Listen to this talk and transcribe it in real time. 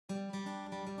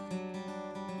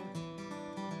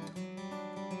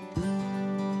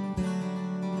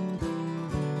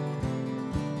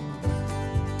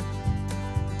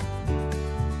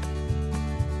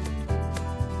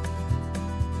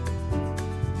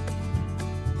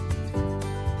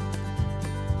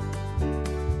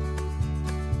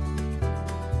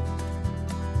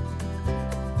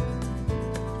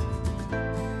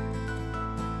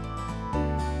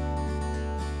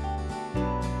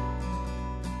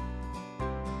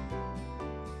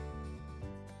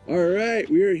All right,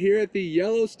 we are here at the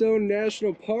Yellowstone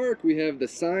National Park. We have the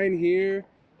sign here,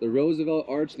 the Roosevelt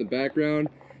Arch in the background,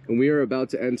 and we are about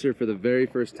to enter for the very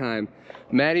first time.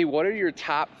 Maddie, what are your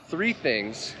top 3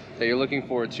 things that you're looking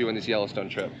forward to in this Yellowstone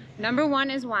trip? Number 1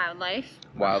 is wildlife.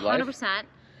 Wildlife? 100%.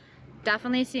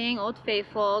 Definitely seeing Old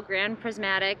Faithful, Grand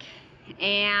Prismatic,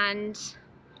 and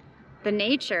the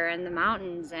nature and the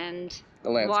mountains and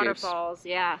The landscapes. Waterfalls.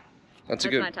 Yeah. That's a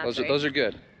good. My top Those are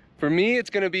good. For me, it's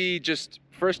gonna be just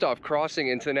first off crossing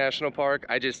into the national park.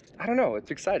 I don't know. It's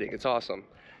exciting. It's awesome.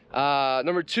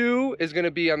 Number 2 is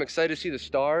gonna be I'm excited to see the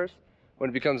stars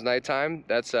when it becomes nighttime.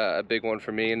 That's a big one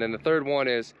for me. And then the third one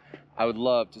is I would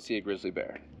love to see a grizzly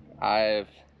bear. I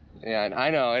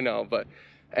know, but.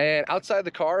 And outside the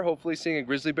car, hopefully seeing a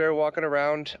grizzly bear walking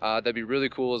around, that'd be really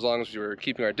cool as long as we're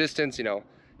keeping our distance, you know,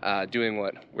 doing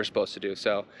what we're supposed to do.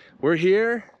 So we're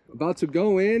here, about to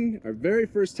go in, our very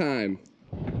first time.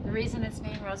 The reason it's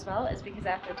named Roosevelt is because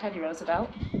after Teddy Roosevelt.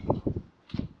 And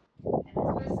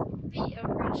this was the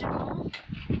original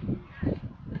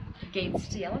gates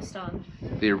to Yellowstone.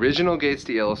 The original gates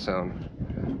to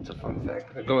Yellowstone. It's a fun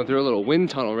fact. They're going through a little wind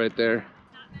tunnel right there.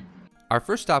 Our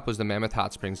first stop was the Mammoth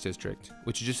Hot Springs district,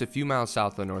 which is just a few miles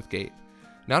south of the North Gate.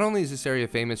 Not only is this area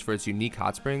famous for its unique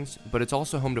hot springs, but it's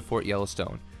also home to Fort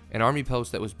Yellowstone, an army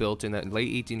post that was built in the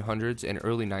late 1800s and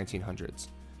early 1900s.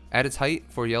 At its height,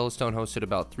 Fort Yellowstone hosted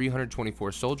about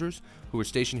 324 soldiers who were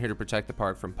stationed here to protect the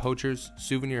park from poachers,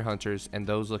 souvenir hunters, and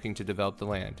those looking to develop the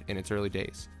land in its early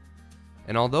days.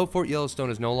 And although Fort Yellowstone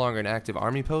is no longer an active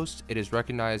army post, it is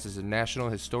recognized as a National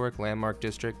Historic Landmark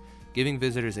District, giving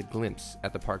visitors a glimpse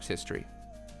at the park's history.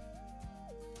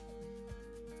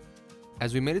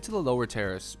 As we made it to the lower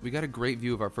terrace, we got a great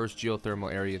view of our first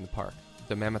geothermal area in the park,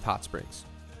 the Mammoth Hot Springs.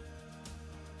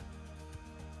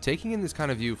 Taking in this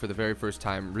kind of view for the very first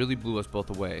time really blew us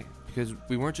both away, because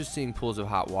we weren't just seeing pools of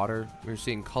hot water, we were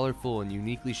seeing colorful and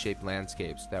uniquely shaped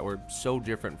landscapes that were so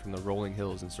different from the rolling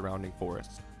hills and surrounding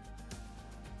forests.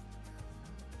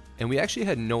 And we actually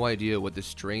had no idea what this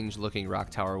strange looking rock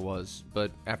tower was,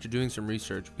 but after doing some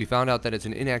research, we found out that it's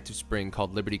an inactive spring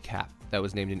called Liberty Cap that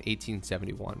was named in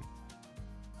 1871.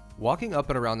 Walking up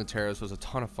and around the terrace was a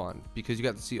ton of fun because you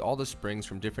got to see all the springs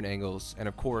from different angles, and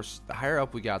of course, the higher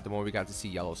up we got, the more we got to see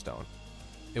Yellowstone.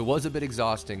 It was a bit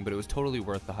exhausting, but it was totally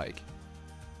worth the hike.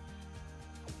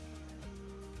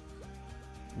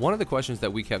 One of the questions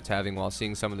that we kept having while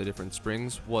seeing some of the different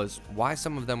springs was why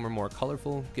some of them were more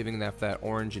colorful, giving them that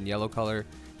orange and yellow color,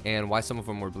 and why some of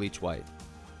them were bleach white.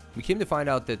 We came to find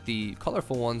out that the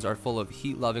colorful ones are full of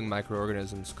heat-loving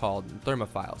microorganisms called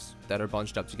thermophiles that are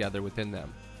bunched up together within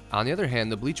them. On the other hand,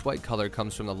 the bleach white color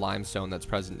comes from the limestone that's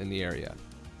present in the area.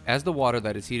 As the water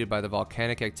that is heated by the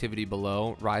volcanic activity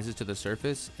below rises to the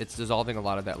surface, it's dissolving a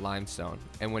lot of that limestone,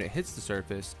 and when it hits the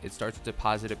surface, it starts to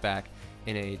deposit it back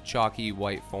in a chalky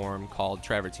white form called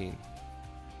travertine.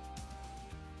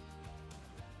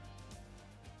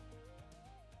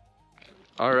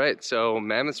 All right, so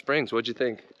Mammoth Springs, what'd you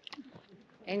think?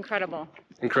 Incredible.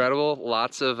 Incredible,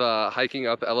 lots of hiking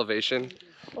up elevation.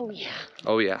 Oh yeah.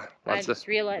 Oh yeah. I just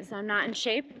realized I'm not in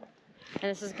shape, and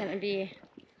this is gonna be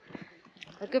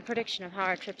a good prediction of how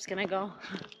our trip's gonna go.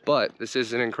 But this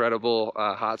is an incredible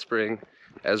hot spring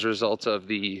as a result of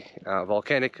the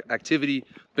volcanic activity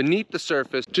beneath the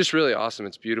surface. Just really awesome.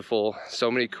 It's beautiful.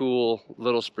 So many cool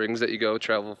little springs that you go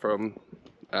travel from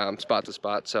spot to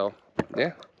spot. So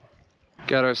yeah,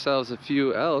 got ourselves a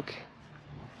few elk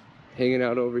hanging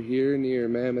out over here near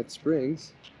Mammoth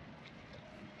Springs.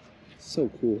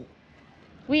 So cool.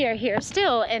 We are here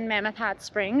still in Mammoth Hot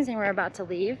Springs and we're about to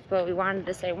leave, but we wanted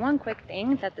to say one quick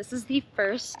thing, that this is the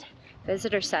first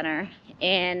visitor center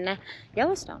in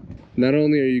Yellowstone. Not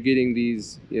only are you getting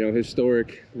these, you know,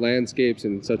 historic landscapes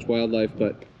and such wildlife,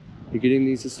 but you're getting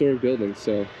these historic buildings.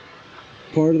 So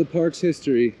part of the park's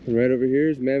history. And right over here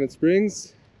is Mammoth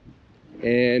Springs.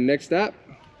 And next stop,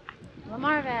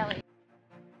 Lamar Valley.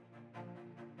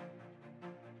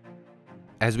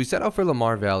 As we set out for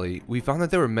Lamar Valley, we found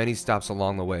that there were many stops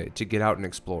along the way to get out and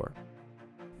explore.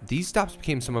 These stops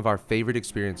became some of our favorite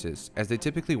experiences, as they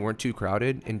typically weren't too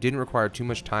crowded and didn't require too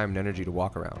much time and energy to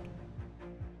walk around.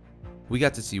 We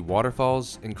got to see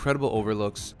waterfalls, incredible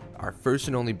overlooks, our first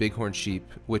and only bighorn sheep,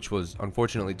 which was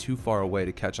unfortunately too far away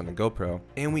to catch on the GoPro,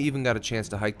 and we even got a chance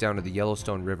to hike down to the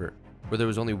Yellowstone River, where there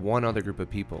was only one other group of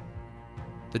people.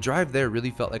 The drive there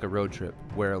really felt like a road trip,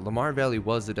 where Lamar Valley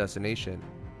was the destination,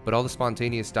 but all the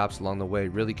spontaneous stops along the way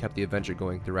really kept the adventure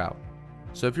going throughout.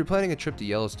 So if you're planning a trip to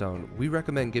Yellowstone, we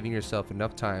recommend giving yourself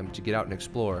enough time to get out and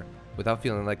explore without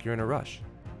feeling like you're in a rush.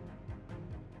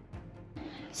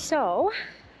 So,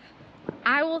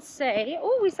 I will say,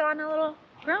 oh, we saw a little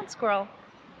ground squirrel.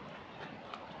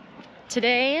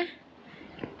 Today,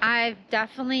 I've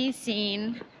definitely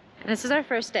seen, and this is our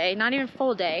first day, not even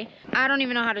full day. I don't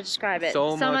even know how to describe it.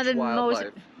 So much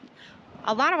wildlife.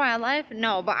 A lot of wildlife?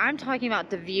 No, but I'm talking about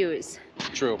the views.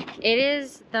 True. It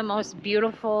is the most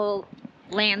beautiful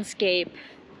landscape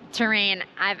terrain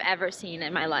I've ever seen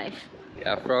in my life.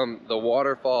 Yeah, from the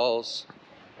waterfalls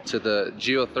to the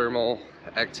geothermal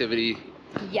activity.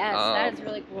 Yes, that is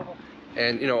really cool.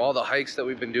 And you know, all the hikes that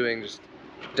we've been doing, just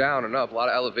down and up, a lot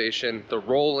of elevation, the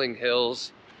rolling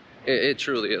hills. It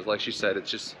truly is, like she said,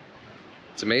 it's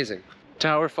amazing.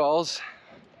 Tower Falls,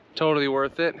 totally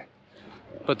worth it.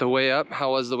 But the way up,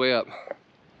 how was the way up?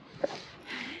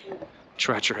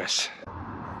 Treacherous.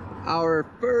 Our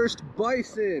first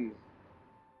bison.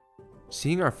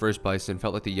 Seeing our first bison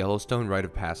felt like the Yellowstone rite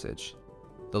of passage.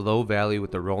 The low valley with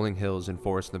the rolling hills and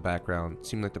forest in the background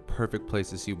seemed like the perfect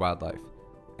place to see wildlife,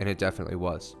 and it definitely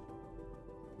was.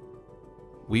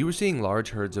 We were seeing large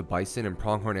herds of bison and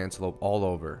pronghorn antelope all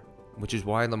over, which is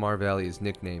why Lamar Valley is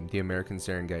nicknamed the American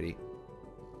Serengeti.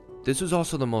 This was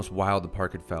also the most wild the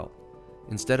park had felt.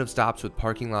 Instead of stops with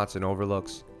parking lots and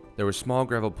overlooks, there were small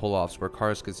gravel pull-offs where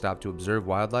cars could stop to observe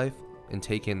wildlife and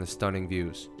take in the stunning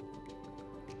views.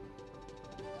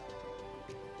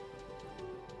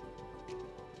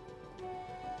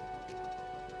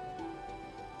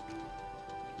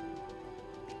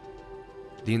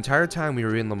 The entire time we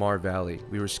were in Lamar Valley,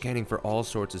 we were scanning for all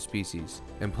sorts of species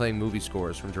and playing movie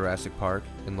scores from Jurassic Park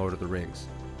and Lord of the Rings.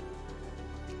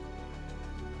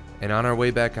 And on our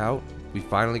way back out, we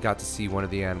finally got to see one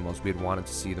of the animals we had wanted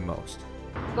to see the most.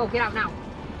 Go, get out now.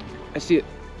 I see it.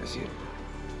 I see it.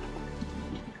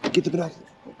 Get the binoculars.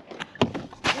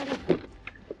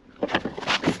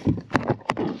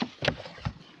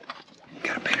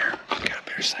 Got a bear. Got a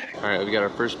bear sighting. All right, we got our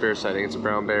first bear sighting. It's a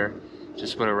brown bear.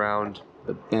 Just went around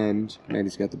the bend.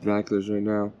 Maddie's got the binoculars right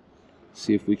now.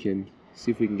 See if we can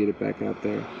get it back out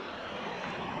there.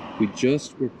 We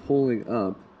just were pulling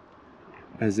up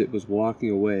as it was walking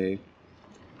away,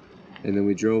 and then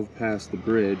we drove past the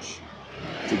bridge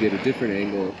to get a different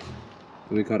angle,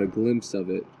 and we caught a glimpse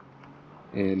of it.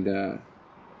 And Wow.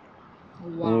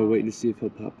 we're waiting to see if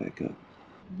he'll pop back up.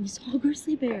 We saw a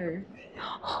grizzly bear.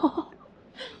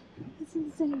 That's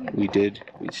insane. We did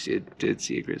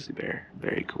see a grizzly bear.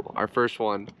 Very cool. Our first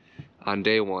one on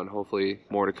day one. Hopefully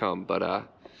more to come, but a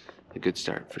good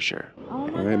start for sure. Oh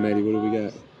my All right, God. Maddie, what do we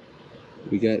got?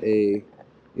 We got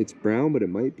it's brown, but it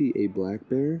might be a black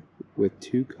bear with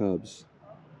 2 cubs.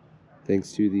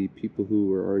 Thanks to the people who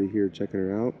were already here checking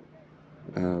her out,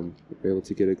 we were able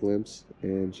to get a glimpse,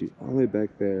 and she's all the way back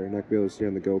there. Not gonna be able to see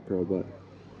on the GoPro, but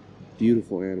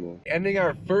beautiful animal. Ending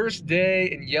our first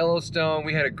day in Yellowstone.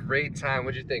 We had a great time.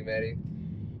 What'd you think, Maddie?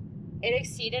 It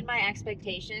exceeded my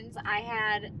expectations. I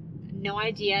had no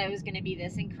idea it was going to be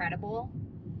this incredible,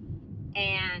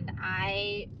 and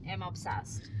I am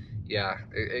obsessed. Yeah,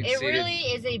 It really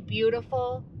is a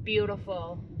beautiful,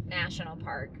 beautiful national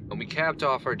park. When we capped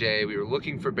off our day, we were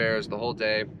looking for bears the whole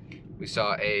day. We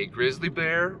saw a grizzly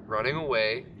bear running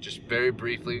away, just very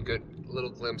briefly, good little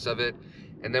glimpse of it.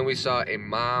 And then we saw a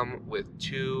mom with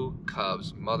 2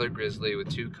 cubs, mother grizzly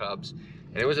with 2 cubs,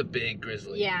 and it was a big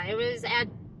grizzly. Yeah, it was at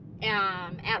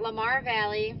Lamar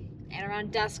Valley at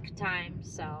around dusk time,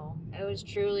 so it was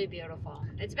truly beautiful.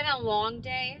 It's been a long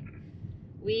day.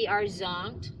 We are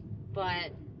zonked,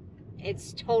 but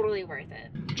it's totally worth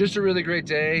it. Just a really great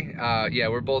day. Yeah,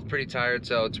 we're both pretty tired,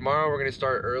 so tomorrow we're gonna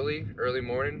start early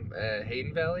morning at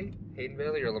Hayden Valley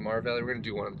or Lamar Valley. We're gonna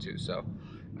do one of the two, so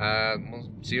we'll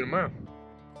see you tomorrow.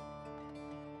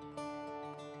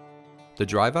 The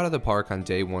drive out of the park on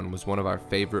day one was one of our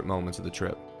favorite moments of the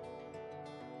trip.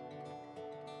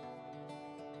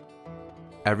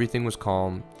 Everything was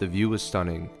calm, the view was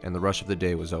stunning, and the rush of the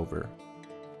day was over.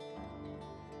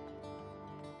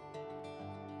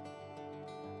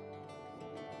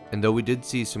 And though we did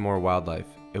see some more wildlife,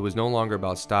 it was no longer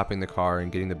about stopping the car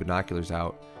and getting the binoculars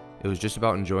out. It was just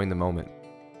about enjoying the moment.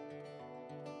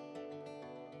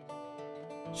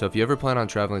 So if you ever plan on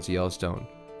traveling to Yellowstone,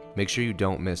 make sure you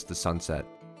don't miss the sunset.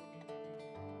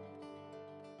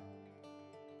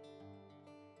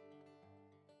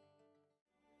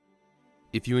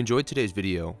 If you enjoyed today's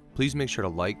video, please make sure to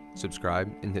like,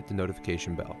 subscribe, and hit the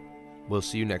notification bell. We'll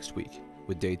see you next week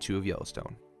with day 2 of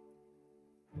Yellowstone.